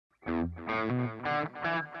Gonna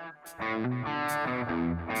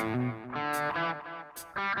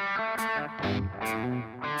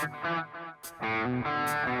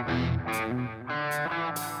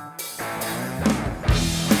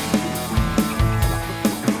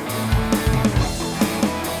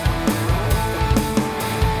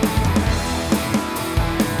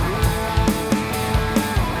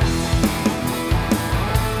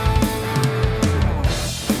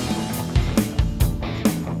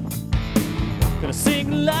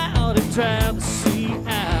sing loud and drown the sea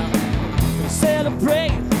out. Gonna celebrate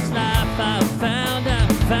this life I found.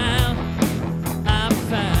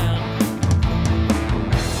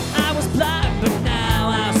 I was blind, but now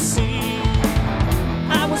I see.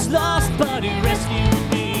 I was lost, but He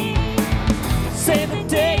rescued me. Saved the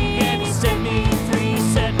day and He set me free,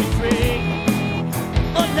 set me free.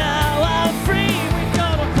 Oh, now I'm free. We're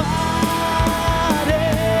gonna party.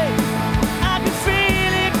 I can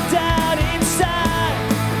feel it down inside.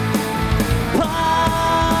 Party.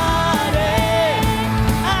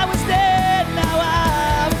 I was dead, now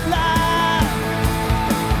I'm alive.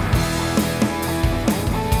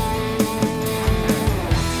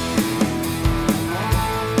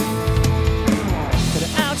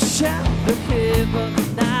 Gonna outshout the heaven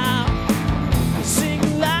now. Sing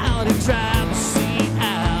loud and drive the sea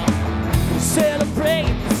out.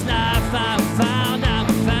 Celebrate this life I found.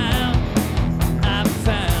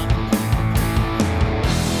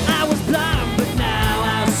 I was blind, but now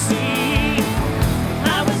I see.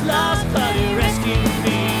 I was lost, but He rescued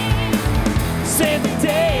me. Saved the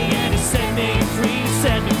day and He set me free,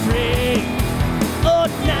 set me free. Oh,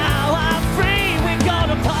 now I'm free. We're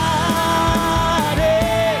gonna party.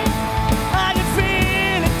 I can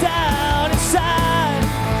feel it down inside.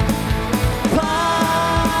 Party.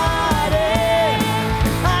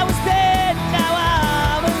 I was dead, now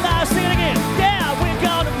I'm alive. Sing it again. Yeah, we're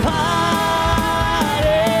gonna party.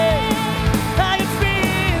 I can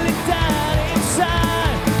feel it down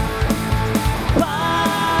inside. Party.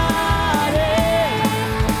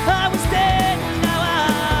 I was dead, now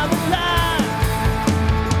I'm alive.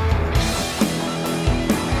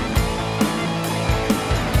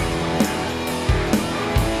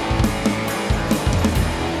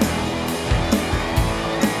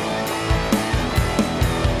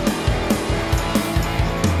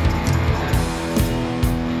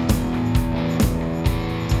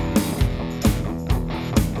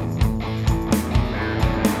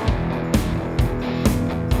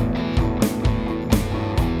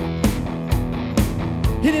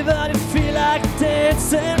 Anybody feel like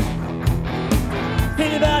dancing?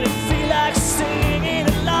 Anybody feel like singing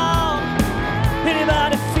along?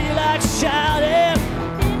 Anybody feel like shouting?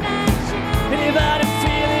 Anybody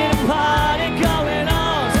feeling a party going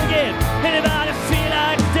on? Sing it. Anybody feel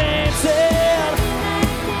like dancing?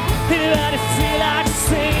 Anybody feel like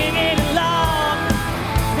singing along?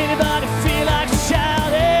 Anybody feel like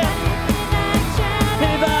shouting?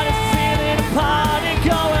 Anybody feeling a party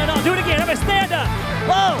going on? Do it again. Everybody stand up.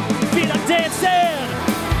 Whoa, feel like dancing.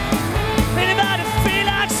 Anybody feel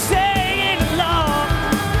like singing along?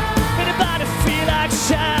 Anybody feel like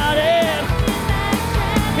shouting?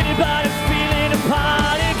 Anybody feeling a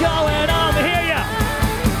party going on? I hear ya.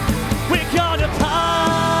 We're gonna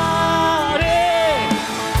party.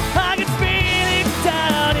 I can feel it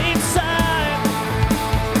down inside.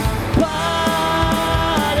 Party.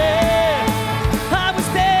 I was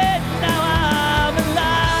dead, now I'm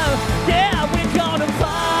alive. Yeah, we're gonna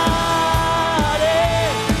party.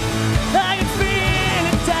 I can feel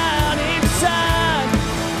it down inside.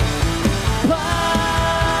 Party.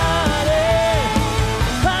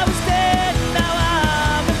 I was dead, now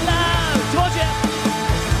I'm alive. Told ya.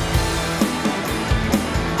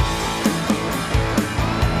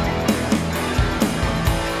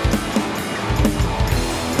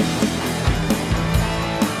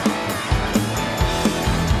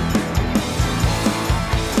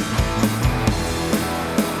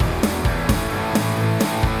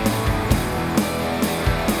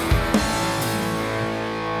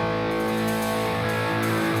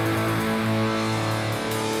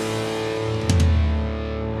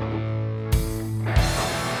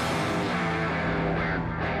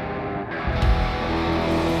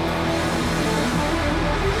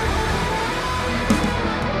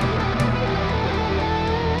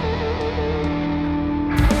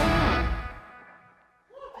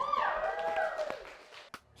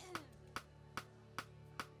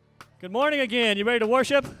 Good morning again. You ready to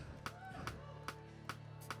worship?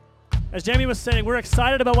 As Jamie was saying, we're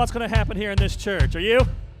excited about what's going to happen here in this church. Are you?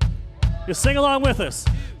 You sing along with us.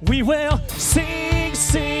 We will sing,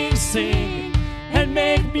 sing, sing, and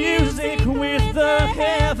make music with the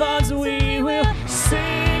heavens. We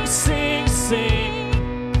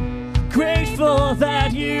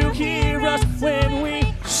us when we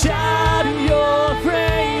shout your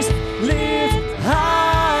praise. Lift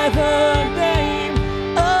high the name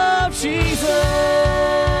of Jesus.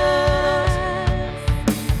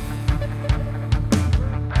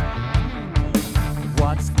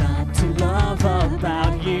 What's not to love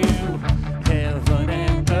about you? Heaven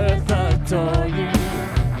and earth adore you.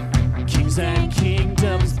 Kings and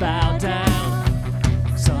kingdoms bow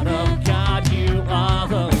down. Son of God, you are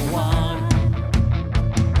the one.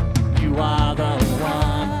 You are the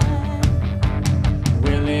one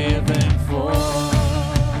we're living for.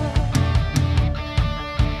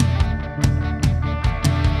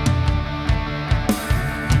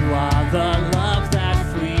 You are the love that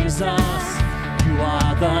frees us. You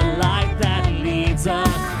are the light that leads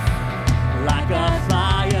us. Like a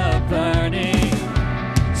fire burning.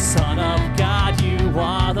 Son of God, you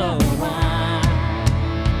are the one.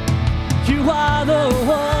 You are the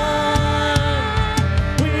one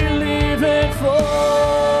we're living for.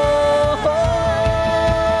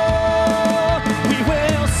 We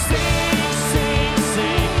will sing, sing,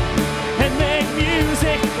 sing, and make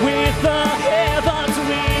music with the heavens.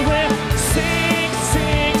 We will sing,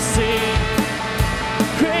 sing, sing.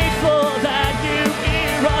 Grateful that you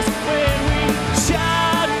hear us when we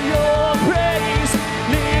shout your praise.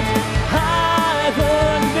 Lift high the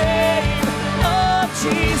name of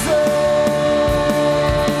Jesus.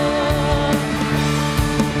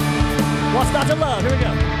 What's not to love? Here we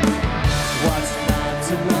go. What's not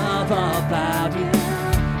to love about you?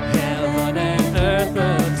 Heaven and earth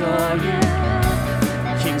adore you.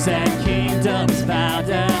 Kings and kingdoms bow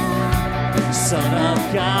down. Son of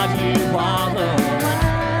God, you are the one.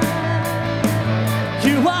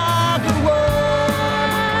 You are the one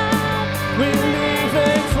we're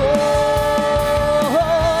living for.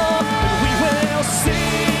 We will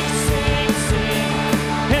sing, sing, sing,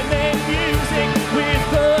 and make music with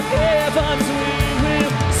the heavens. We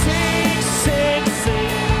will sing, sing,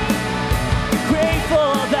 sing.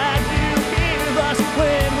 Grateful that you hear us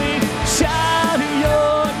when we shout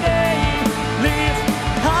your name. Lift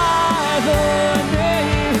high the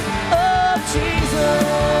name of Jesus.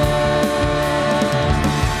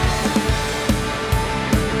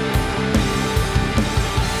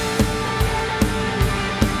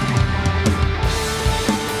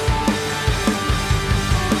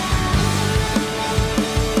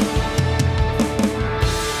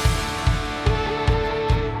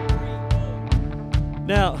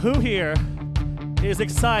 Now, who here is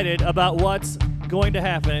excited about what's going to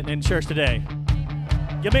happen in church today?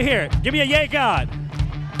 Give me here. Give me a yay, God.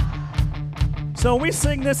 So when we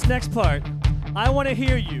sing this next part, I want to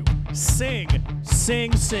hear you sing,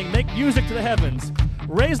 sing, sing. Make music to the heavens.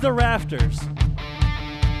 Raise the rafters.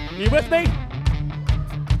 Are you with me?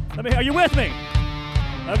 Are you with me?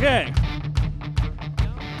 Okay.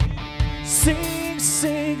 Sing,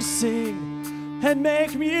 sing, sing. And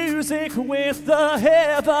make music with the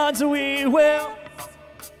heavens. We will.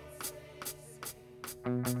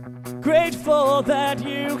 Grateful that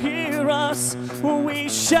you hear us. We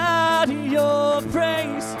shout your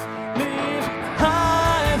praise. Lift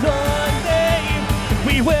high the name.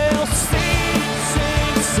 We will sing,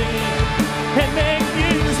 sing, sing, and make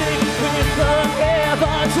music with the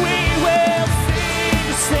heavens. We will sing,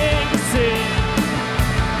 sing, sing.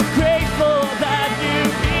 Grateful that you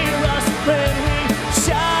hear us when we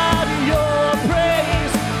shout your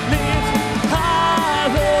praise. Lift high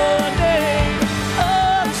the name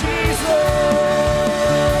of Jesus.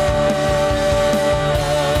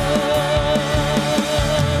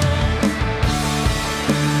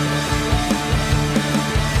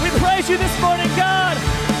 We praise you this morning, God,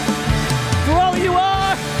 for all that you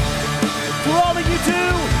are, for all that you do.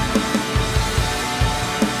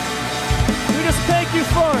 We just thank you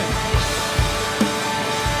for it.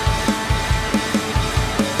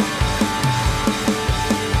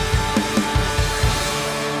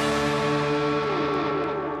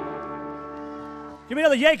 Give me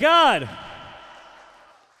another yay, God.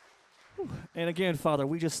 And again, Father,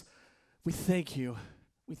 we thank you.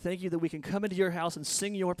 We thank you that we can come into your house and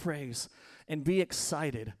sing your praise and be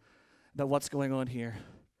excited about what's going on here.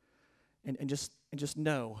 And just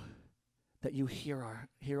know that you hear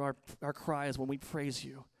our cries when we praise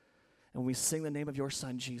you and when we sing the name of your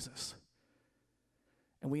Son, Jesus.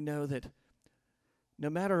 And we know that no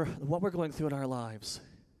matter what we're going through in our lives,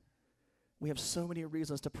 we have so many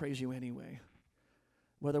reasons to praise you anyway.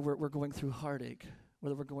 Whether we're going through heartache,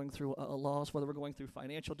 whether we're going through a loss, whether we're going through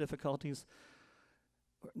financial difficulties,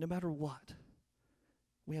 no matter what,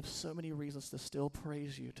 we have so many reasons to still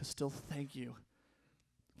praise you, to still thank you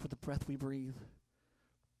for the breath we breathe,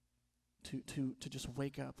 to just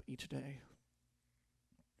wake up each day.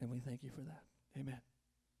 And we thank you for that. Amen.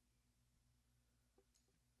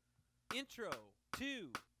 Intro,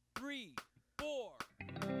 2, 3, 4.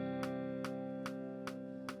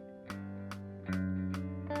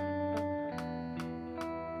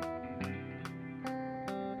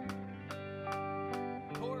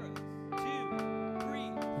 Chorus, 2,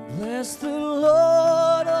 3. Bless the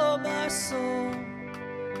Lord, oh my soul,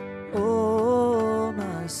 oh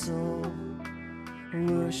my soul.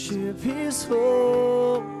 Worship his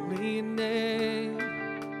holy name.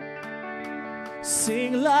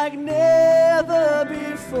 Sing like never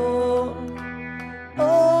before.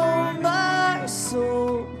 Oh my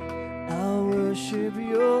soul, I'll worship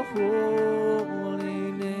your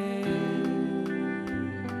holy name.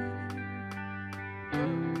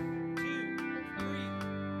 2, 3,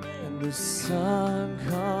 4. And the sun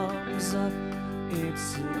comes up,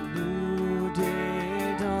 it's a new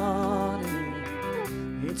day dawning.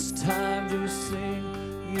 It's time to sing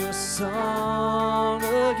your song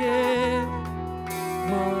again.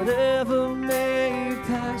 Whatever may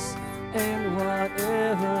pass and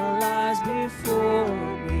whatever lies before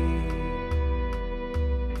me,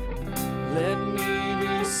 let me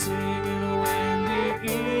be singing when the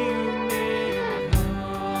evening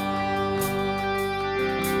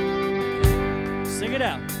comes. Sing it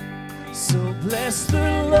out. So bless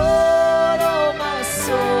the Lord, oh my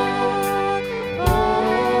soul.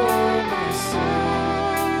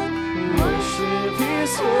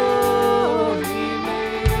 His holy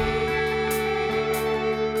name.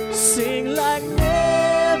 Sing like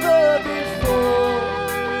never before.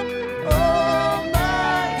 Oh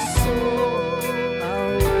my soul,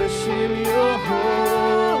 I'll worship your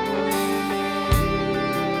holy name.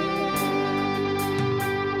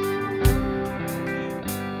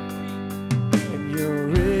 And you're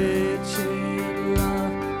rich in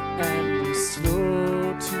love and be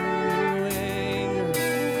slow to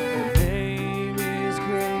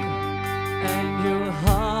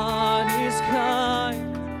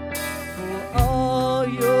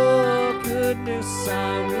I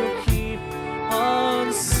will keep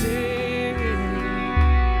on singing.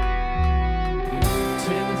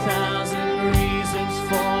 10,000 reasons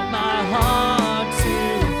for my heart to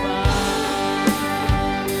find.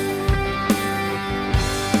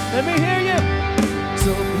 Let me hear you.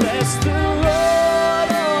 So bless the Lord,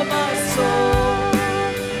 oh my soul,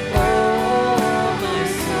 oh my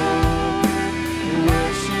soul.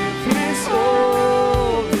 Worship his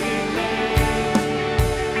holy name.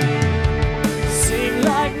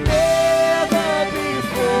 Like never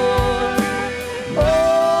before.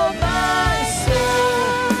 Oh my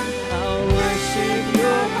soul, I'll worship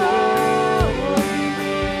your holy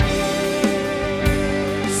name.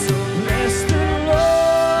 So bless the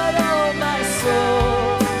Lord, oh my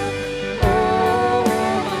soul, oh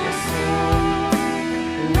my soul.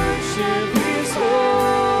 Worship his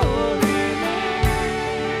holy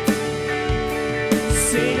name.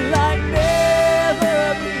 Sing like never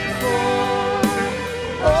before.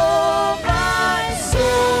 Oh my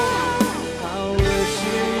soul, I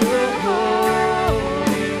worship your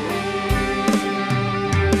holy name.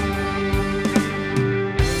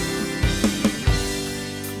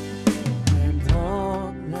 And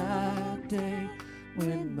on that day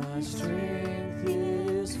when my strength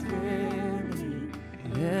is failing,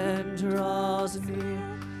 the end draws near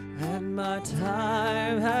and my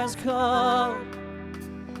time has come,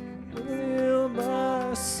 will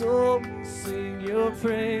my soul sing your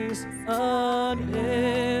praise unending.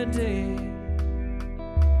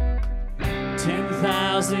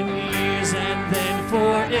 10,000 years and then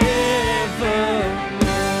forevermore.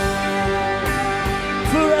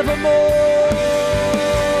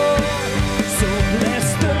 So bless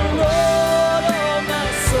the Lord, oh my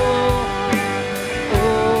soul,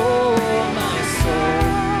 oh my soul.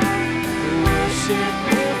 Worship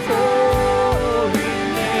your holy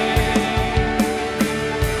name.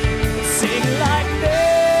 Sing like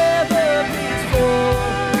never before.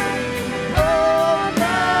 Oh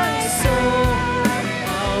my soul,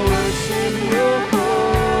 I'll worship your holy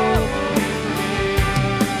name.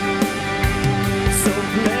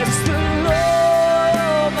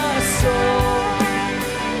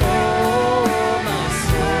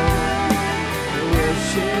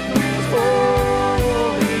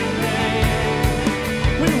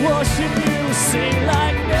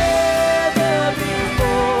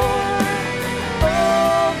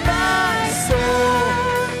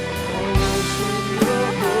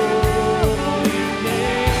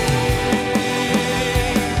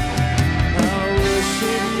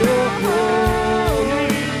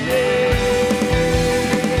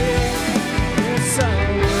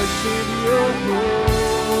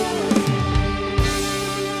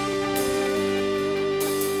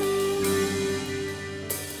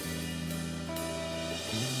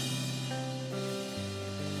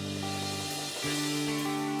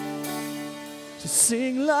 to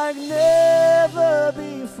sing like never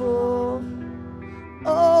before.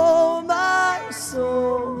 Oh, my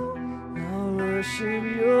soul, I worship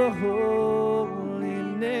your holy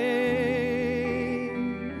name.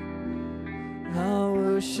 I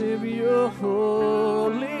worship your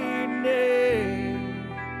holy name.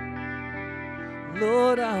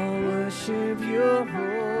 Lord, I worship your holy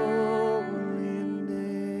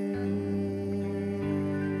name.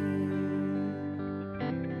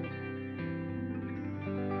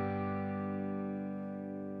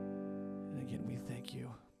 And again, we thank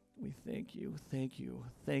you. We thank you, thank you,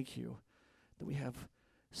 thank you that we have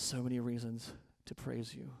so many reasons to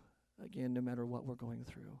praise you. Again, no matter what we're going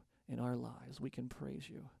through in our lives, we can praise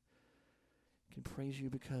you. We can praise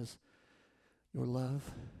you because your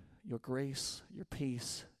love, your grace, your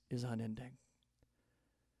peace is unending.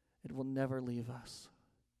 It will never leave us.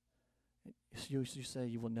 You say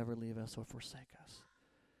you will never leave us or forsake us.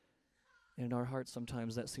 And in our hearts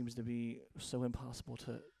sometimes that seems to be so impossible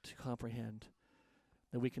to comprehend,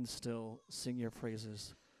 that we can still sing your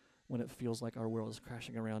praises when it feels like our world is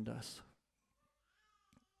crashing around us.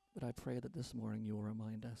 But I pray that this morning you will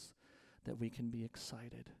remind us that we can be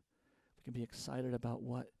excited. We can be excited about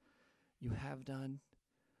what you have done,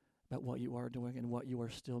 about what you are doing, and what you are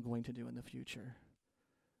still going to do in the future.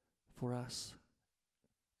 For us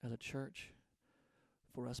as a church,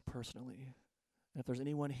 for us personally. And if there's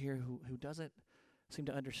anyone here who doesn't seem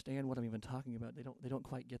to understand what I'm even talking about, they don't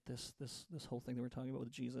quite get this whole thing that we're talking about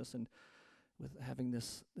with Jesus and with having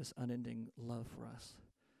this unending love for us.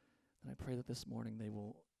 And I pray that this morning they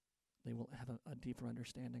will have a deeper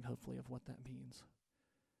understanding, hopefully, of what that means.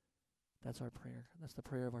 That's our prayer. That's the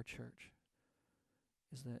prayer of our church,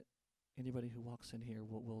 is that anybody who walks in here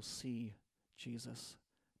will see Jesus,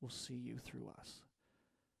 will see you through us.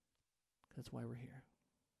 That's why we're here.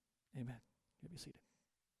 Amen. You be seated.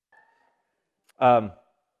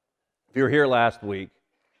 If you were here last week,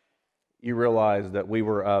 you realize that we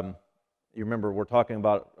were, you remember we're talking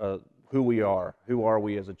about who we are. Who are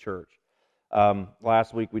we as a church?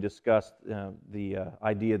 Last week we discussed the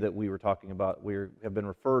idea that we were talking about. We have been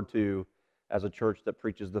referred to as a church that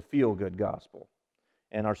preaches the feel-good gospel.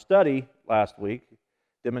 And our study last week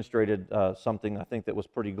demonstrated something I think that was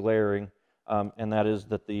pretty glaring, and that is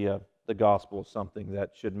that the gospel is something that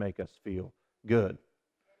should make us feel good.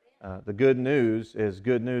 The good news is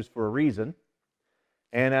good news for a reason.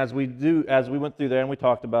 And as we went through there and we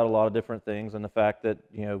talked about a lot of different things, and the fact that,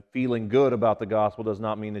 feeling good about the gospel does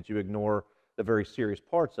not mean that you ignore the very serious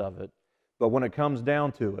parts of it. But when it comes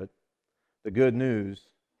down to it, the good news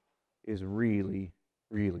is really,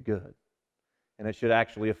 really good. And it should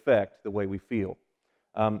actually affect the way we feel.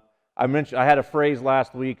 I had a phrase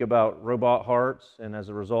last week about robot hearts, and as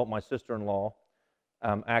a result, my sister-in-law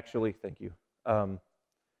thank you,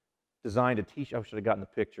 designed a T-shirt. I should have gotten a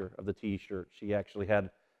picture of the T-shirt. She actually had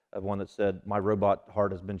one that said, "My robot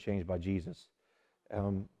heart has been changed by Jesus,"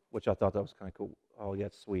 which I thought that was kind of cool. Oh, yeah,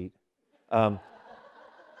 it's sweet. And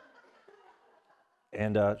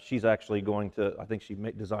she's actually going to, I think she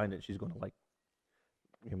designed it. She's going to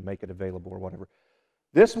make it available or whatever.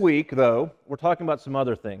 This week, though, we're talking about some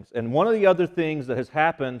other things. And one of the other things that has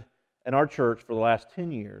happened in our church for the last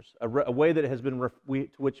 10 years, a way that has been to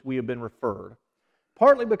which we have been referred,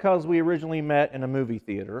 partly because we originally met in a movie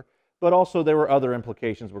theater, but also there were other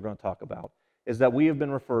implications we're going to talk about, is that we have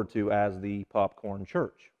been referred to as the Popcorn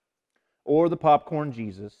Church, or the Popcorn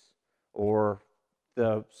Jesus, or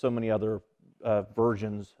so many other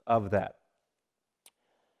versions of that.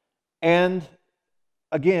 And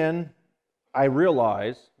again, I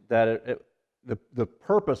realize that the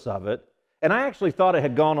purpose of it, and I actually thought it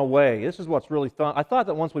had gone away. This is what's really fun. I thought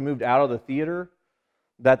that once we moved out of the theater,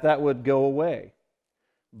 that would go away.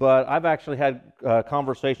 But I've actually had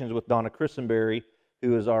conversations with Donna Christenberry,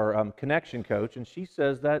 who is our connection coach, and she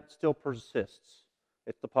says that still persists.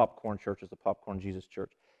 It's the Popcorn Church, it's the Popcorn Jesus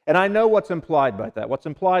Church. And I know what's implied by that. What's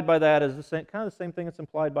implied by that is kind of the same thing that's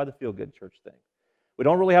implied by the Feel Good Church thing. We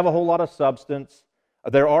don't really have a whole lot of substance.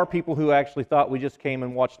 There are people who actually thought we just came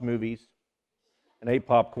and watched movies and ate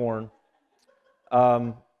popcorn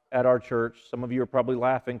at our church. Some of you are probably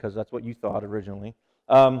laughing because that's what you thought originally.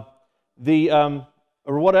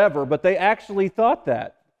 Or whatever, but they actually thought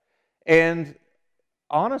that. And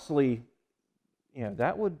honestly,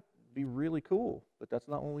 that would be really cool, but that's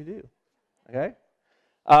not what we do. Okay?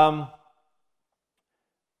 The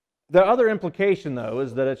other implication, though,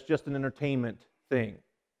 is that it's just an entertainment thing.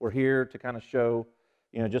 We're here to kind of show,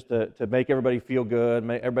 just to make everybody feel good,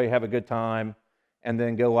 make everybody have a good time, and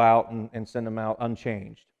then go out and send them out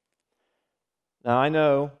unchanged. Now, I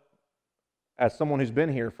know, as someone who's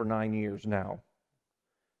been here for 9 years now,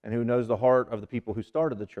 and who knows the heart of the people who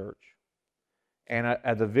started the church, and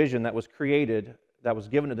the vision that was created, that was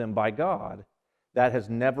given to them by God, that has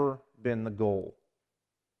never been the goal.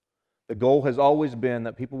 The goal has always been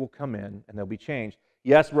that people will come in and they'll be changed.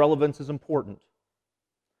 Yes, relevance is important.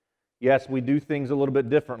 Yes, we do things a little bit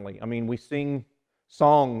differently. I mean, we sing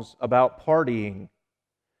songs about partying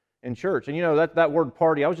in church. And you know, that word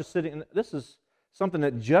party, I was just sitting, this is something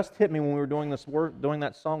that just hit me when we were doing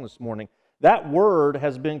that song this morning. That word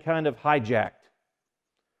has been kind of hijacked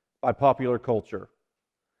by popular culture.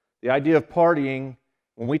 The idea of partying,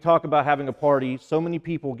 when we talk about having a party, so many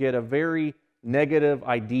people get a very negative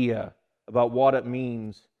idea about what it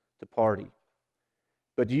means to party.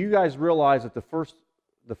 But do you guys realize that the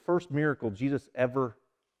first miracle Jesus ever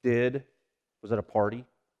did was at a party?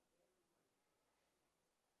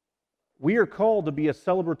 We are called to be a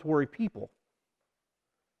celebratory people.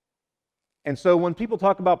 And so when people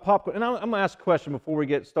talk about popcorn, and I'm going to ask a question before we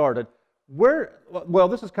get started.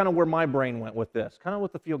 This is kind of where my brain went with this, kind of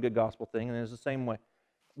with the feel-good gospel thing, and it's the same way.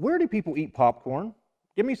 Where do people eat popcorn?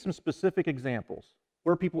 Give me some specific examples.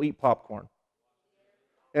 Where people eat popcorn?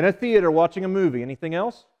 In a theater watching a movie. Anything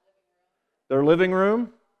else? Their living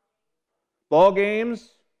room? Ball games?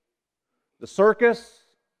 The circus?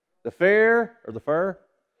 The fair? Or the fair?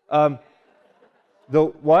 The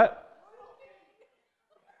what?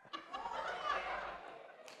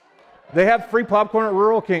 They have free popcorn at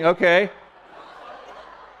Rural King. Okay.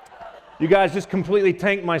 You guys just completely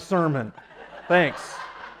tanked my sermon. Thanks.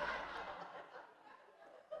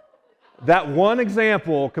 That one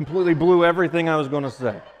example completely blew everything I was going to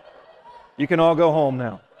say. You can all go home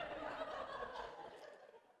now.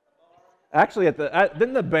 Actually,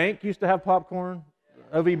 didn't the bank used to have popcorn?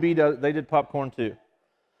 OVB, they did popcorn too.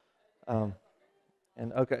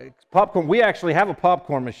 Popcorn. We actually have a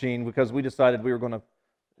popcorn machine because we decided we were going to,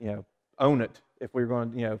 own it. If we're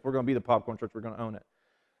going to be the popcorn church, we're going to own it.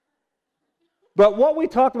 But what we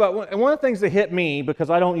talked about, and one of the things that hit me,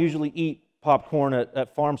 because I don't usually eat popcorn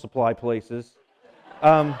at farm supply places,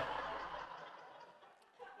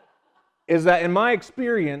 is that in my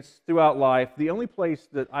experience throughout life, the only place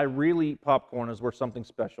that I really eat popcorn is where something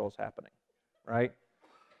special is happening, right?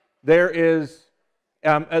 There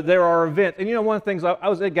are events, and one of the things, I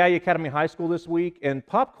was at Gallia Academy High School this week, and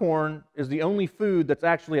popcorn is the only food that's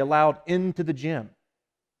actually allowed into the gym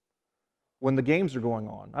when the games are going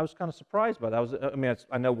on. I was kind of surprised by that.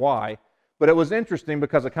 I know why, but it was interesting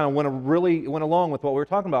because it kind of went along with what we were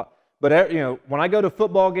talking about. But when I go to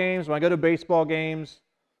football games, when I go to baseball games,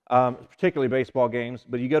 particularly baseball games,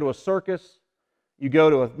 but you go to a circus, you go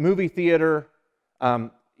to a movie theater,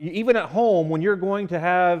 even at home when you're going to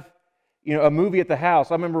have a movie at the house.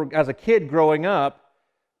 I remember as a kid growing up,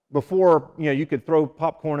 before you could throw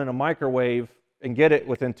popcorn in a microwave and get it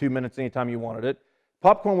within 2 minutes anytime you wanted it.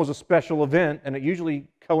 Popcorn was a special event, and it usually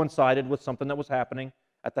coincided with something that was happening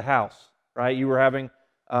at the house, right? You were having,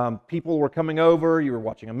 people were coming over, you were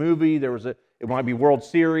watching a movie, it might be World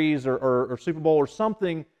Series or Super Bowl or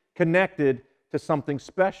something connected to something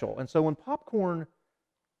special. And so when popcorn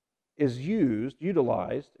is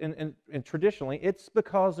utilized, and traditionally, it's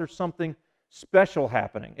because there's something special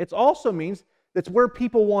happening. It also means that's where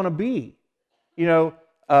people want to be. You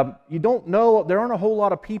don't know, there aren't a whole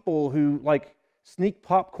lot of people who sneak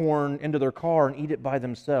popcorn into their car and eat it by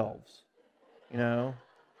themselves.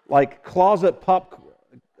 Like closet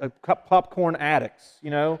popcorn addicts.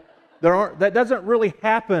 That doesn't really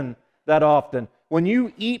happen that often. When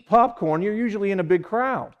you eat popcorn, you're usually in a big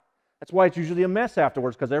crowd. That's why it's usually a mess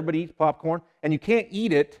afterwards, because everybody eats popcorn, and you can't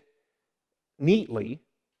eat it neatly.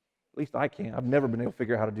 At least I can't. I've never been able to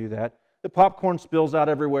figure out how to do that. The popcorn spills out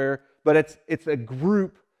everywhere, but it's a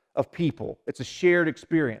group of people. It's a shared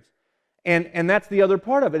experience. And that's the other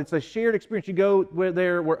part of it. It's a shared experience. You go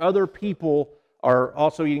where other people are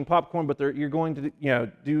also eating popcorn, but you're going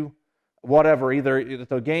to do whatever, either at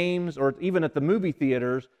the games or even at the movie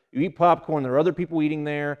theaters. You eat popcorn, there are other people eating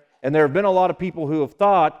there, and there have been a lot of people who have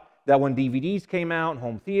thought that when DVDs came out and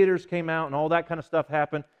home theaters came out and all that kind of stuff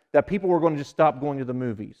happened, that people were going to just stop going to the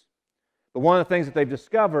movies. But one of the things that they've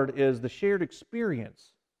discovered is the shared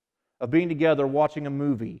experience of being together watching a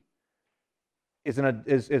movie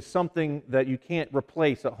is something that you can't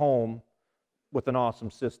replace at home with an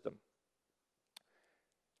awesome system.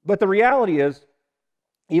 But the reality is,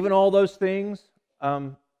 even all those things,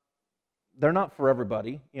 they're not for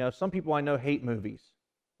everybody. Some people I know hate movies,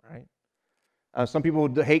 right? Some people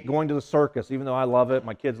hate going to the circus, even though I love it.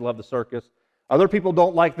 My kids love the circus. Other people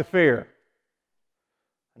don't like the fair.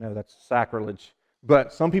 I know that's sacrilege,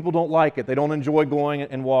 but some people don't like it. They don't enjoy going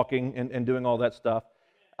and walking and doing all that stuff.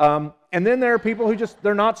 And then there are people who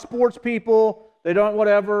they're not sports people. they don't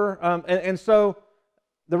whatever. And so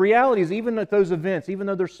the reality is, even at those events, even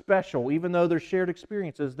though they're special, even though they're shared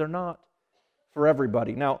experiences, they're not for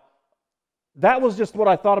everybody. Now, that was just what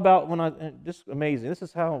I thought about just amazing. This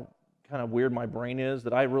is how kind of weird my brain is,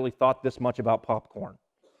 that I really thought this much about popcorn.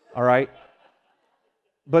 All right?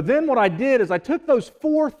 But then what I did is I took those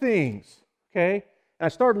 4 things, okay, and I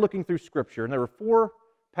started looking through Scripture, and there were 4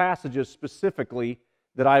 passages specifically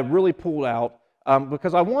that I really pulled out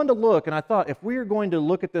because I wanted to look, and I thought, if we are going to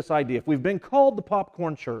look at this idea, if we've been called the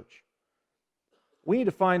popcorn church, we need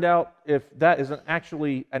to find out if that is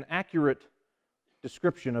actually an accurate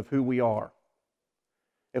description of who we are.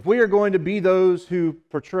 If we are going to be those who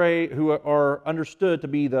are understood to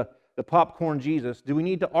be the popcorn Jesus, do we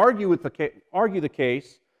need to argue the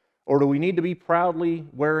case, or do we need to be proudly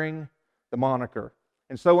wearing the moniker?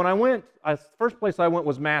 And so when the first place I went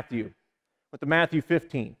was Matthew, with the Matthew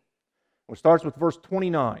 15. It starts with verse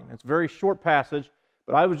 29. It's a very short passage,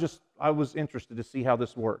 but I was interested to see how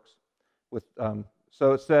this works.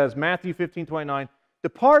 So it says, Matthew 15:29,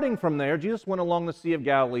 departing from there, Jesus went along the Sea of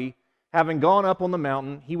Galilee. Having gone up on the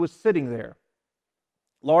mountain, he was sitting there.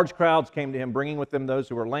 Large crowds came to him, bringing with them those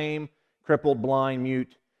who were lame, crippled, blind,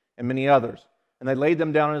 mute, and many others. And they laid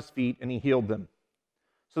them down at his feet, and he healed them.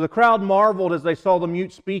 So the crowd marveled as they saw the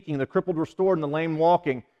mute speaking, the crippled restored, and the lame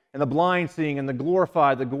walking, and the blind seeing, and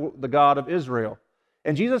glorified the God of Israel.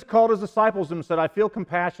 And Jesus called his disciples to him and said, I feel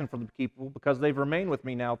compassion for the people, because they've remained with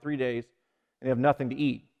me now 3 days, and they have nothing to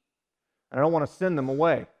eat. And I don't want to send them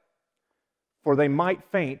away, for they might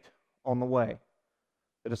faint on the way.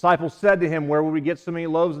 The disciples said to him, where will we get so many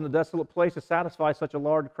loaves in the desolate place to satisfy such a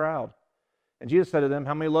large crowd? And Jesus said to them,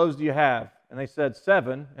 how many loaves do you have? And they said,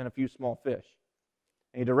 7, and a few small fish.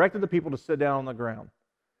 And he directed the people to sit down on the ground.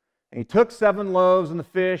 And he took 7 loaves and the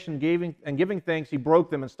fish, and giving thanks, he broke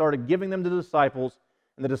them and started giving them to the disciples,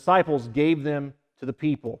 and the disciples gave them to the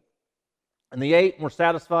people. And they ate and were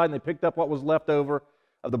satisfied, and they picked up what was left over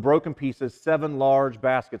of the broken pieces, 7 large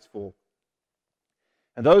baskets full.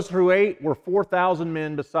 And those who ate were 4,000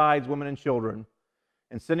 men, besides women and children.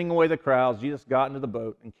 And sending away the crowds, Jesus got into the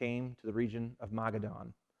boat and came to the region of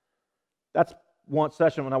Magadan. That's one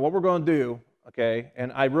session. Now, what we're going to do, okay,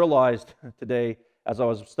 and I realized today as I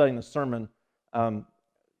was studying the sermon,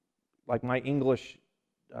 like my English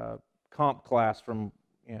comp class from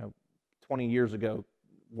 20 years ago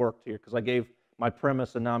worked here, because I gave my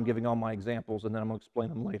premise and now I'm giving all my examples, and then I'm going to explain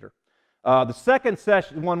them later. The second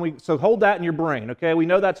session, so hold that in your brain, okay? We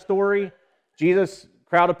know that story. Jesus,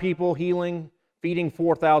 crowd of people, healing, feeding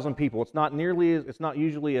 4,000 people. It's not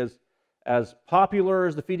usually as popular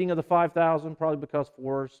as the feeding of the 5,000, probably because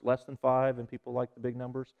 4 is less than 5 and people like the big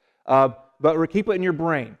numbers. But keep it in your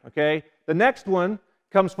brain, okay? The next one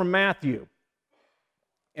comes from Matthew.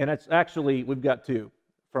 And it's actually, we've got 2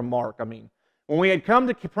 from Mark, When we had come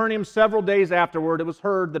to Capernaum several days afterward, it was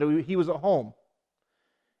heard that he was at home.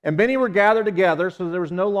 And many were gathered together, so that there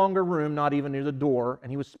was no longer room, not even near the door, and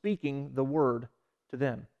he was speaking the word to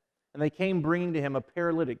them. And they came bringing to him a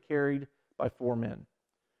paralytic carried by 4 men.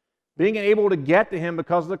 Being able to get to him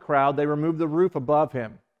because of the crowd, they removed the roof above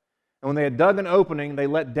him. And when they had dug an opening, they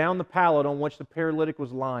let down the pallet on which the paralytic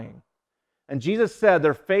was lying. And Jesus said, seeing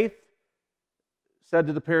their faith, said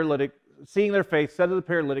to the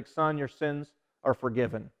paralytic, Son, your sins are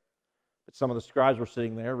forgiven. But some of the scribes were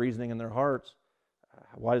sitting there, reasoning in their hearts,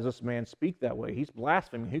 why does this man speak that way? He's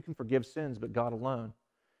blaspheming. Who can forgive sins but God alone?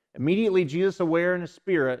 Immediately Jesus, aware in his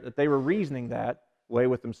spirit that they were reasoning that way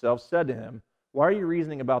with themselves, said to him, why are you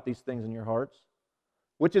reasoning about these things in your hearts?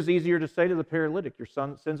 Which is easier to say to the paralytic, your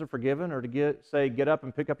sins are forgiven, or to say, get up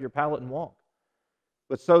and pick up your pallet and walk?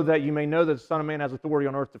 But so that you may know that the Son of Man has authority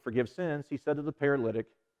on earth to forgive sins, he said to the paralytic,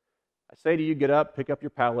 I say to you, get up, pick up your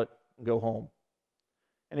pallet, and go home.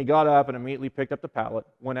 And he got up and immediately picked up the pallet,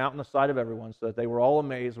 went out in the sight of everyone, so that they were all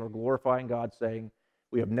amazed and were glorifying God, saying,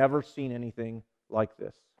 we have never seen anything like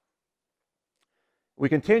this. We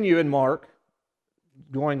continue in Mark,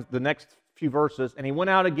 going the next few verses, and he went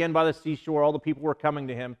out again by the seashore. All the people were coming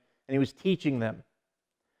to him, and he was teaching them.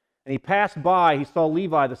 And he passed by, he saw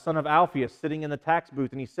Levi, the son of Alphaeus, sitting in the tax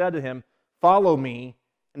booth, and he said to him, follow me.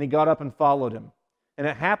 And he got up and followed him. And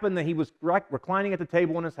it happened that he was reclining at the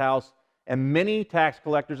table in his house, and many tax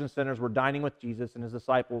collectors and sinners were dining with Jesus and his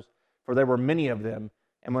disciples, for there were many of them,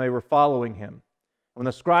 and when they were following him. When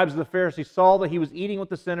the scribes and the Pharisees saw that he was eating with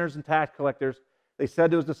the sinners and tax collectors, they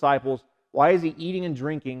said to his disciples, why is he eating and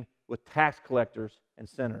drinking with tax collectors and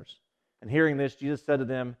sinners? And hearing this, Jesus said to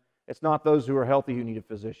them, it's not those who are healthy who need a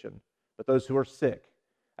physician, but those who are sick.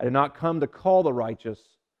 I did not come to call the righteous,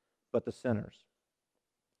 but the sinners.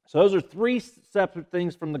 So those are 3 separate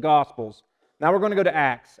things from the Gospels. Now we're going to go to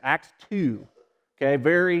Acts 2. Okay,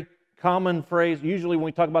 very common phrase. Usually when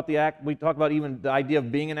we talk about the act, we talk about even the idea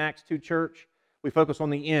of being an Acts 2 church, we focus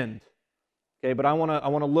on the end. Okay, but I want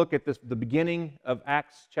to look at the beginning of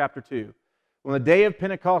Acts chapter 2. When the day of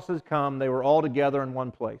Pentecost has come, they were all together in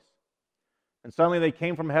one place. And suddenly they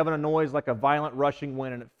came from heaven a noise like a violent rushing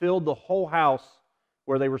wind, and it filled the whole house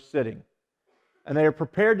where they were sitting. And they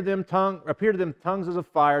appeared to them tongues as of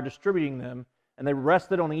fire, distributing them, and they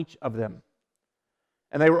rested on each of them.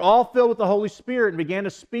 And they were all filled with the Holy Spirit and began to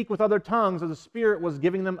speak with other tongues as the Spirit was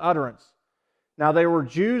giving them utterance. Now there were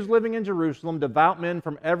Jews living in Jerusalem, devout men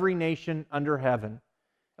from every nation under heaven.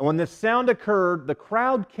 And when this sound occurred, the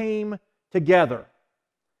crowd came together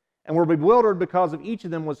and were bewildered because of each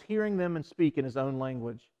of them was hearing them and speak in his own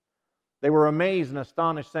language. They were amazed and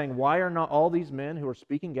astonished, saying, "Why are not all these men who are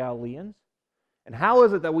speaking Galileans? And how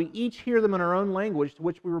is it that we each hear them in our own language to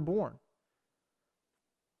which we were born?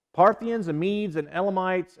 Parthians and Medes and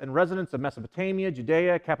Elamites and residents of Mesopotamia,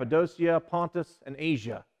 Judea, Cappadocia, Pontus, and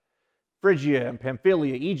Asia, Phrygia and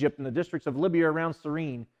Pamphylia, Egypt, and the districts of Libya around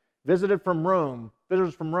Cyrene, visitors from Rome,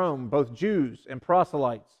 both Jews and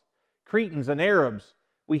proselytes, Cretans and Arabs,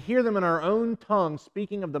 we hear them in our own tongue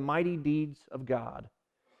speaking of the mighty deeds of God."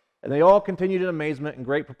 And they all continued in amazement and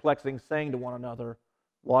great perplexing, saying to one another,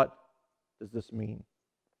 "What does this mean?"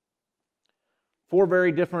 4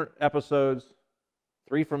 very different episodes,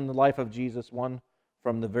 3 from the life of Jesus, 1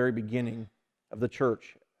 from the very beginning of the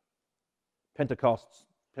church. Pentecost.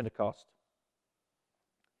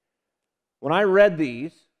 When I read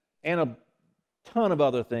these, and a ton of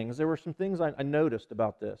other things, there were some things I noticed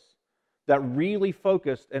about this that really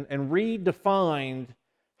focused and redefined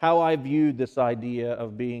how I viewed this idea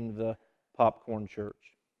of being the popcorn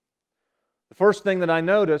church. The first thing that I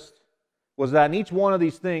noticed was that in each one of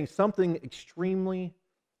these things, something extremely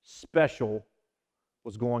special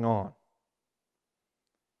was going on.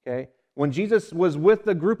 Okay? When Jesus was with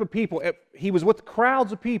a group of people, he was with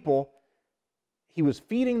crowds of people, he was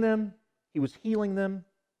feeding them, he was healing them,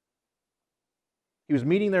 he was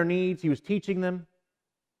meeting their needs, he was teaching them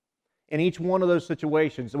in each one of those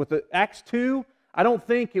situations. With the Acts 2, I don't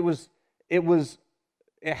think it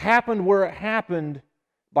happened where it happened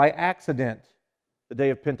by accident, the day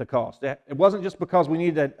of Pentecost. It wasn't just because we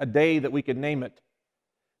needed a day that we could name it.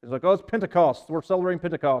 It's like, oh, it's Pentecost. We're celebrating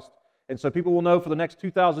Pentecost. And so people will know for the next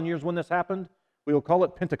 2,000 years when this happened, we will call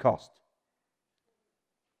it Pentecost.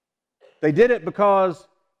 They did it because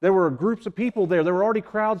there were groups of people there. There were already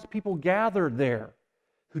crowds of people gathered there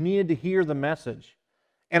who needed to hear the message.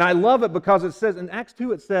 And I love it because it says, in Acts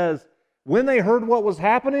 2, it says, when they heard what was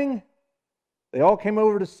happening, they all came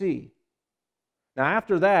over to see. Now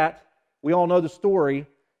after that, we all know the story.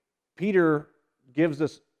 Peter gives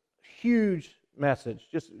this huge message,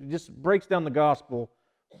 just breaks down the gospel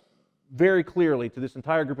very clearly to this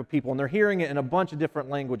entire group of people. And they're hearing it in a bunch of different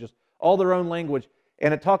languages, all their own language.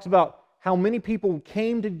 And it talks about how many people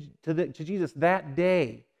came to Jesus that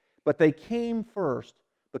day. But they came first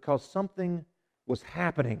because something was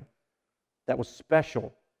happening that was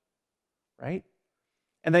special, right?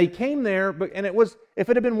 And they came there, and it was, if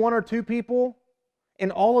it had been 1 or 2 people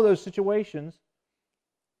in all of those situations,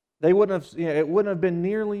 they wouldn't have, it wouldn't have been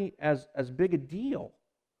nearly as big a deal.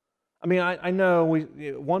 I mean, I know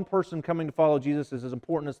one person coming to follow Jesus is as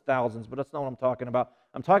important as thousands, but that's not what I'm talking about.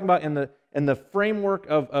 I'm talking about in the framework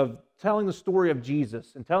of telling the story of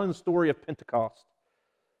Jesus and telling the story of Pentecost.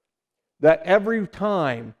 That every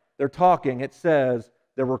time they're talking, it says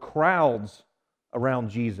there were crowds around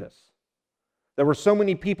Jesus. There were so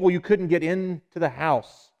many people you couldn't get into the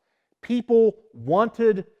house. People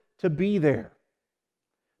wanted to be there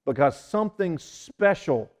because something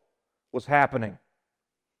special was happening.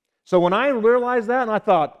 So when I realized that, and I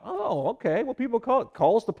thought, oh, okay, well, people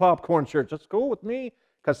call us the popcorn church. That's cool with me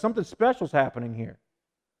because something special is happening here.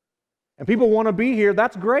 And people want to be here.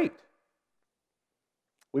 That's great.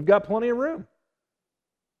 We've got plenty of room.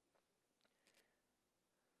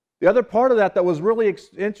 The other part of that was really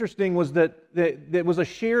interesting was that it was a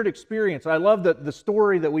shared experience. I love the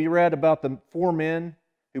story that we read about the 4 men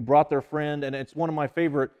who brought their friend, and it's one of my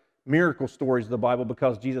favorite miracle stories of the Bible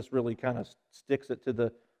because Jesus really kind of sticks it to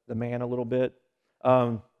the man a little bit,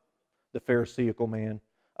 the Pharisaical man.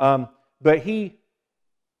 But he's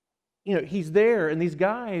there, and these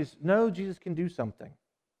guys know Jesus can do something.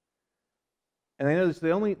 And they know this,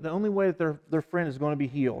 the only way that their friend is going to be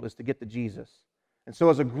healed is to get to Jesus. And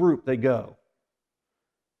so as a group, they go.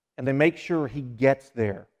 And they make sure he gets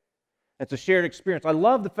there. It's a shared experience. I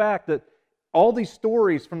love the fact that all these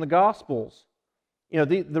stories from the Gospels,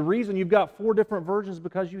 the reason you've got 4 different versions is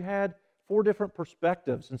because you had 4 different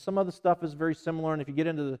perspectives. And some of the stuff is very similar. And if you get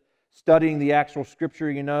into studying the actual Scripture,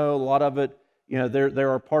 a lot of it,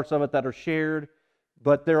 there are parts of it that are shared,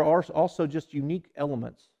 but there are also just unique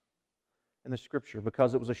elements in the Scripture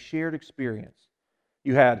because it was a shared experience.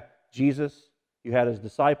 You had Jesus, you had his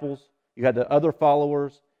disciples, you had the other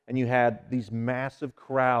followers, and you had these massive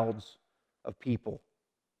crowds of people.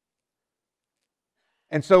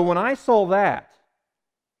 And so when I saw that,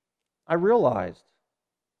 I realized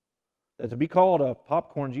that to be called a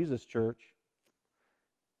popcorn Jesus church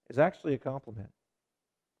is actually a compliment.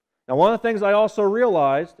 Now, one of the things I also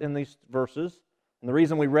realized in these verses, and the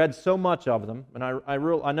reason we read so much of them, and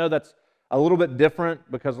I know that's a little bit different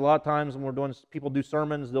because a lot of times when people do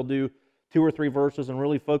sermons, they'll do 2 or 3 verses and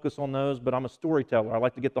really focus on those, but I'm a storyteller. I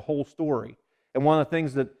like to get the whole story. And one of the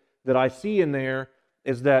things that I see in there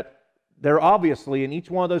is that there obviously, in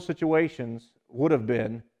each one of those situations, would have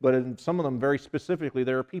been, but in some of them very specifically,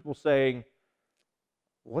 there are people saying,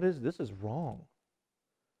 this is wrong.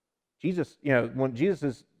 Jesus, when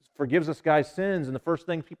Jesus forgives this guy's sins, and the first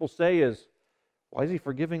thing people say is, why is he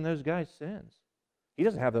forgiving those guys' sins? He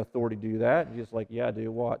doesn't have the authority to do that. And Jesus like, yeah, I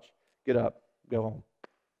do. Watch. Get up. Go home.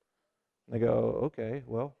 And they go, okay,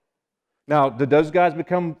 well. Now, did those guys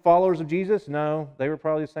become followers of Jesus? No. They were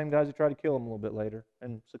probably the same guys who tried to kill him a little bit later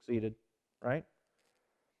and succeeded, right?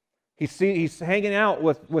 He's hanging out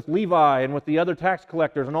with Levi and with the other tax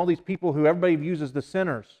collectors and all these people who everybody views as the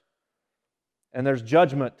sinners. And there's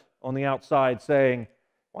judgment on the outside saying,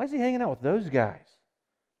 why is he hanging out with those guys?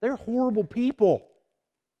 They're horrible people.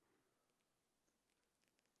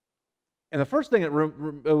 And the first thing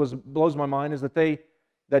that blows my mind is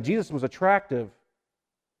that Jesus was attractive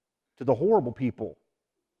to the horrible people.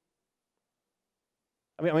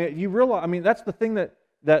 I mean, you realize. I mean, that's the thing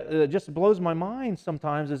that just blows my mind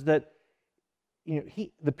sometimes is that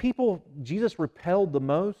the people Jesus repelled the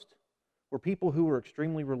most were people who were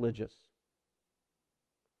extremely religious.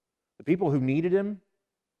 The people who needed him,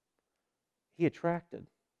 he attracted.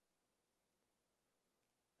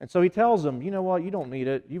 And so he tells them, you know what, you don't need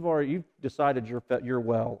it. You've decided you're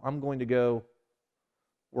well. I'm going to go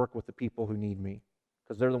work with the people who need me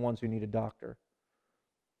because they're the ones who need a doctor.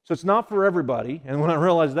 So it's not for everybody. And when I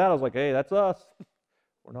realized that, I was like, hey, that's us.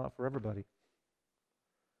 We're not for everybody.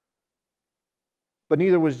 But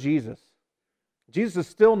neither was Jesus. Jesus is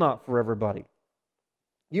still not for everybody.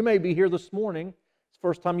 You may be here this morning. It's the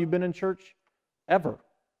first time you've been in church ever.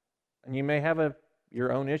 And you may have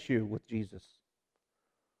your own issue with Jesus.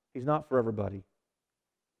 He's not for everybody.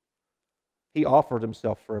 He offered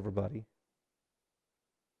himself for everybody.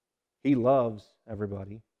 He loves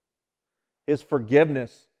everybody. His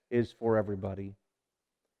forgiveness is for everybody.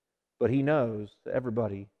 But he knows that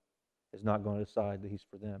everybody is not going to decide that he's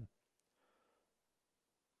for them.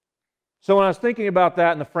 So when I was thinking about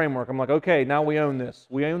that in the framework, I'm like, okay, now we own this.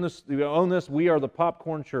 We own this. We own this. We are the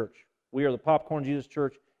popcorn church. We are the popcorn Jesus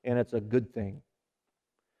church, and it's a good thing.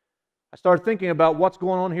 I started thinking about what's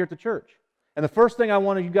going on here at the church. And the first thing I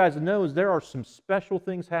wanted you guys to know is there are some special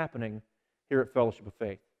things happening here at Fellowship of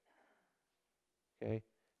Faith. Okay?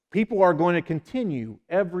 People are going to continue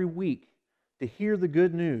every week to hear the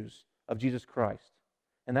good news of Jesus Christ.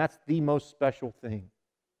 And that's the most special thing.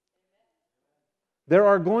 There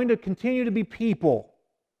are going to continue to be people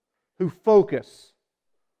who focus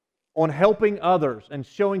on helping others and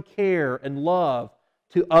showing care and love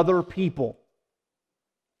to other people.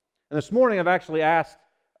 And this morning I've actually asked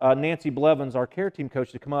Nancy Blevins, our care team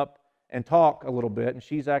coach, to come up and talk a little bit. And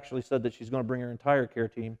she's actually said that she's going to bring her entire care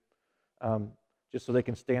team just so they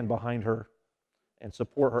can stand behind her and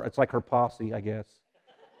support her. It's like her posse, I guess.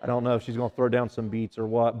 I don't know if she's going to throw down some beats or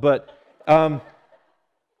what. But I've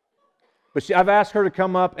asked her to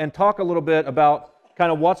come up and talk a little bit about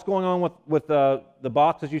kind of what's going on with the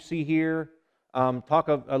boxes you see here. Talk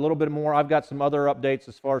a little bit more. I've got some other updates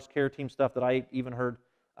as far as care team stuff that I even heard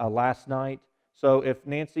last night. So if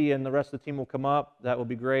Nancy and the rest of the team will come up, that would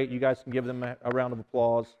be great. You guys can give them a round of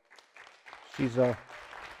applause. She's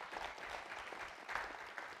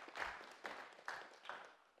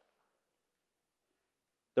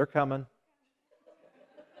they're coming.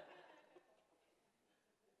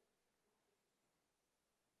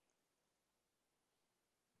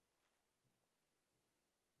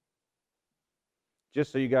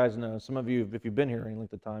 Just so you guys know, some of you, if you've been here any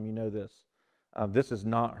length of time, you know this. This is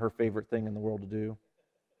not her favorite thing in the world to do.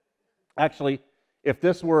 Actually, if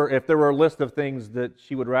there were a list of things that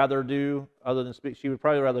she would rather do other than speak, she would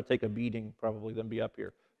probably rather take a beating probably than be up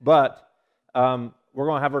here. But we're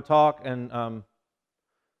going to have her talk and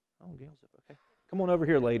Gail's up. Okay, come on over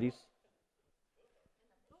here, ladies.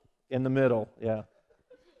 In the middle, yeah.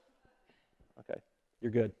 Okay,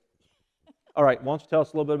 you're good. All right, why don't you tell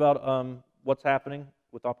us a little bit about what's happening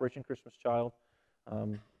with Operation Christmas Child?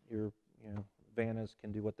 Vannas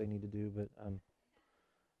can do what they need to do, but all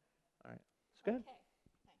right, it's good. Okay,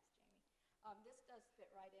 thanks, Jamie. This does fit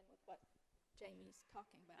right in with what Jamie's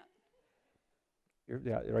talking about.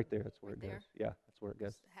 Yeah, right there. That's where Right it there? goes. Yeah, that's where it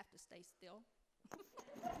goes. Just have to stay still.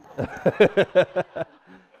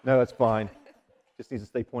 No, that's fine. Just needs to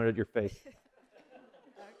stay pointed at your face. Okay.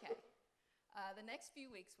 The next few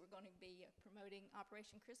weeks, we're going to be promoting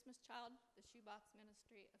Operation Christmas Child, the shoebox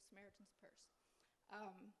ministry of Samaritan's Purse.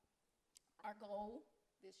 Our goal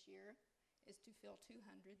this year is to fill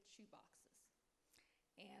 200 shoeboxes.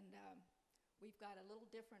 And we've got a little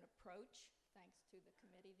different approach, thanks to the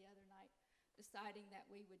committee the other night, deciding that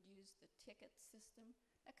we would use the ticket system.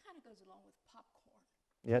 That kind of goes along with popcorn.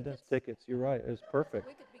 Yeah, it does tickets. You're right. It was perfect.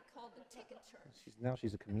 We could be called the ticket church. Now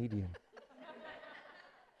she's a comedian.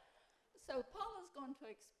 So Paula's going to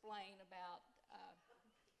explain about,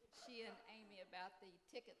 she and Amy, about the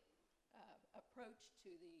ticket approach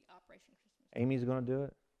to the Operation Christmas. Amy's going to do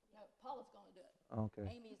it? No, Paula's going to do it. Oh, okay.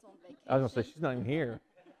 Amy's on vacation. I was going to say, she's not even here.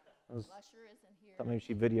 Lusher isn't here. Thought maybe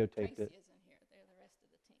she videotaped Tracy it. isn't here. They're the rest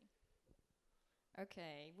of the team.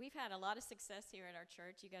 Okay, we've had a lot of success here at our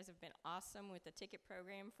church. You guys have been awesome with the ticket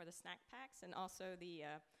program for the snack packs and also the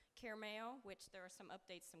care mail, which there are some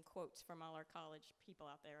updates, some quotes from all our college people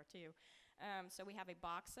out there too. So we have a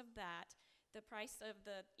box of that. The price of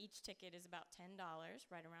each ticket is about $10,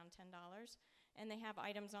 right around $10. And they have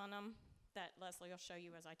items on them that Leslie will show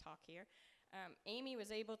you as I talk here. Amy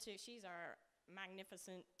was able to, she's our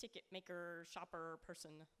magnificent ticket maker, shopper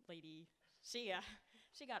person lady. She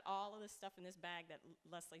got all of this stuff in this bag that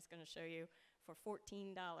Leslie's going to show you for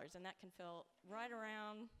 $14, and that can fill right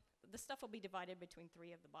around, the stuff will be divided between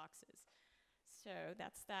 3 of the boxes. So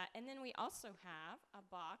that's that. And then we also have a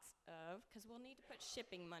box of, because we'll need to put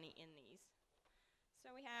shipping money in these.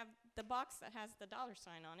 So we have the box that has the $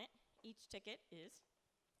 sign on it. Each ticket is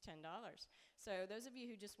 $10. So those of you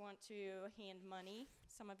who just want to hand money,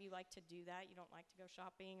 some of you like to do that, you don't like to go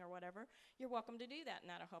shopping or whatever, you're welcome to do that, and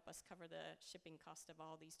that'll help us cover the shipping cost of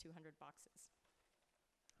all these 200 boxes.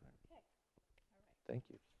 Okay. All right. Thank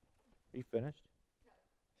you. Are you finished?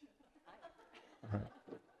 All right.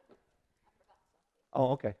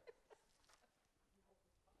 Oh, okay.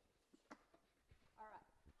 All right.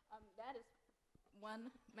 That is one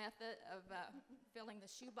method of filling the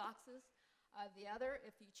shoe boxes. The other,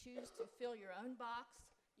 if you choose to fill your own box,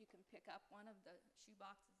 you can pick up one of the shoe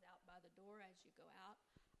boxes out by the door as you go out.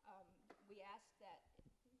 We ask that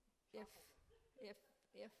if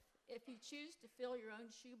you choose to fill your own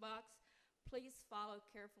shoe box, please follow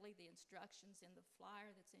carefully the instructions in the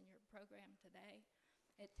flyer that's in your program today.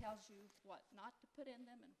 It tells you what not to put in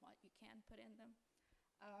them and what you can put in them.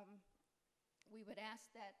 We would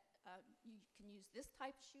ask that you can use this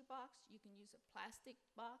type of shoe box. You can use a plastic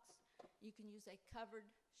box. You can use a covered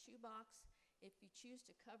shoe box. If you choose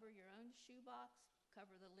to cover your own shoe box,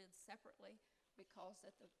 cover the lid separately, because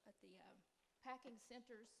at the packing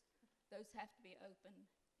centers, those have to be opened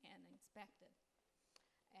and inspected.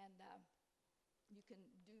 And you can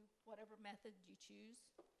do whatever method you choose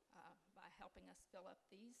by helping us fill up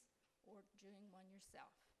these or doing one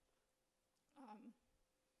yourself.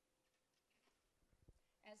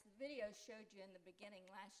 As the video showed you in the beginning,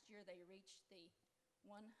 last year they reached the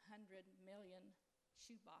 100 million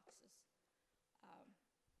shoe boxes.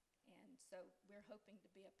 And so we're hoping to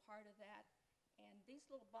be a part of that. And these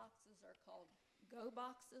little boxes are called Go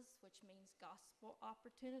boxes, which means gospel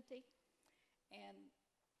opportunity. And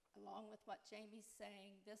along with what Jamie's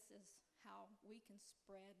saying, this is how we can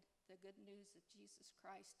spread the good news of Jesus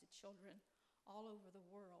Christ to children all over the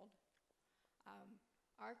world.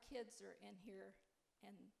 Our kids are in here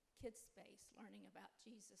in kids space learning about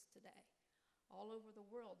Jesus today. All over the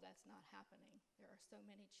world, that's not happening. There are so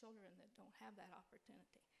many children that don't have that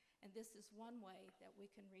opportunity. And this is one way that we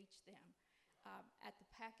can reach them. At the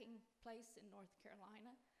packing place in North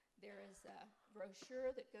Carolina, there is a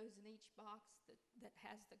brochure that goes in each box that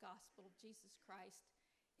has the gospel of Jesus Christ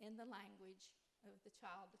in the language of the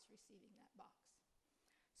child that's receiving that box.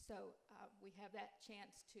 So we have that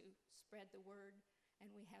chance to spread the word,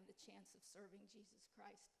 and we have the chance of serving Jesus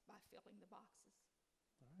Christ by filling the boxes.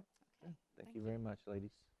 All right. Okay. Thank you very much,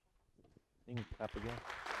 ladies. You can clap again.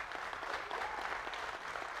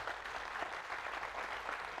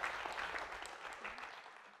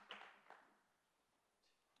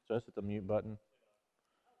 Just hit the mute button.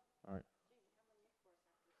 All right.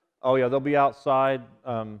 Oh yeah, they'll be outside.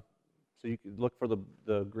 So you can look for the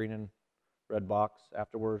green and red box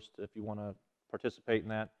afterwards if you want to participate in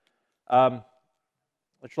that.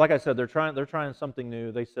 Which, like I said, they're trying something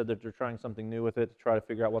new. They said that they're trying something new with it to try to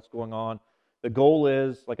figure out what's going on. The goal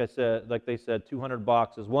is, like they said, 200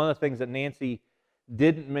 boxes. One of the things that Nancy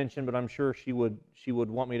didn't mention, but I'm sure she would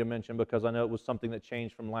want me to mention because I know it was something that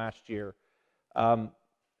changed from last year.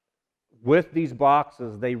 With these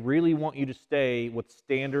boxes, they really want you to stay with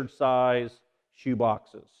standard size shoe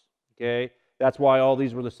boxes. Okay, that's why all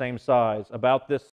these were the same size, about this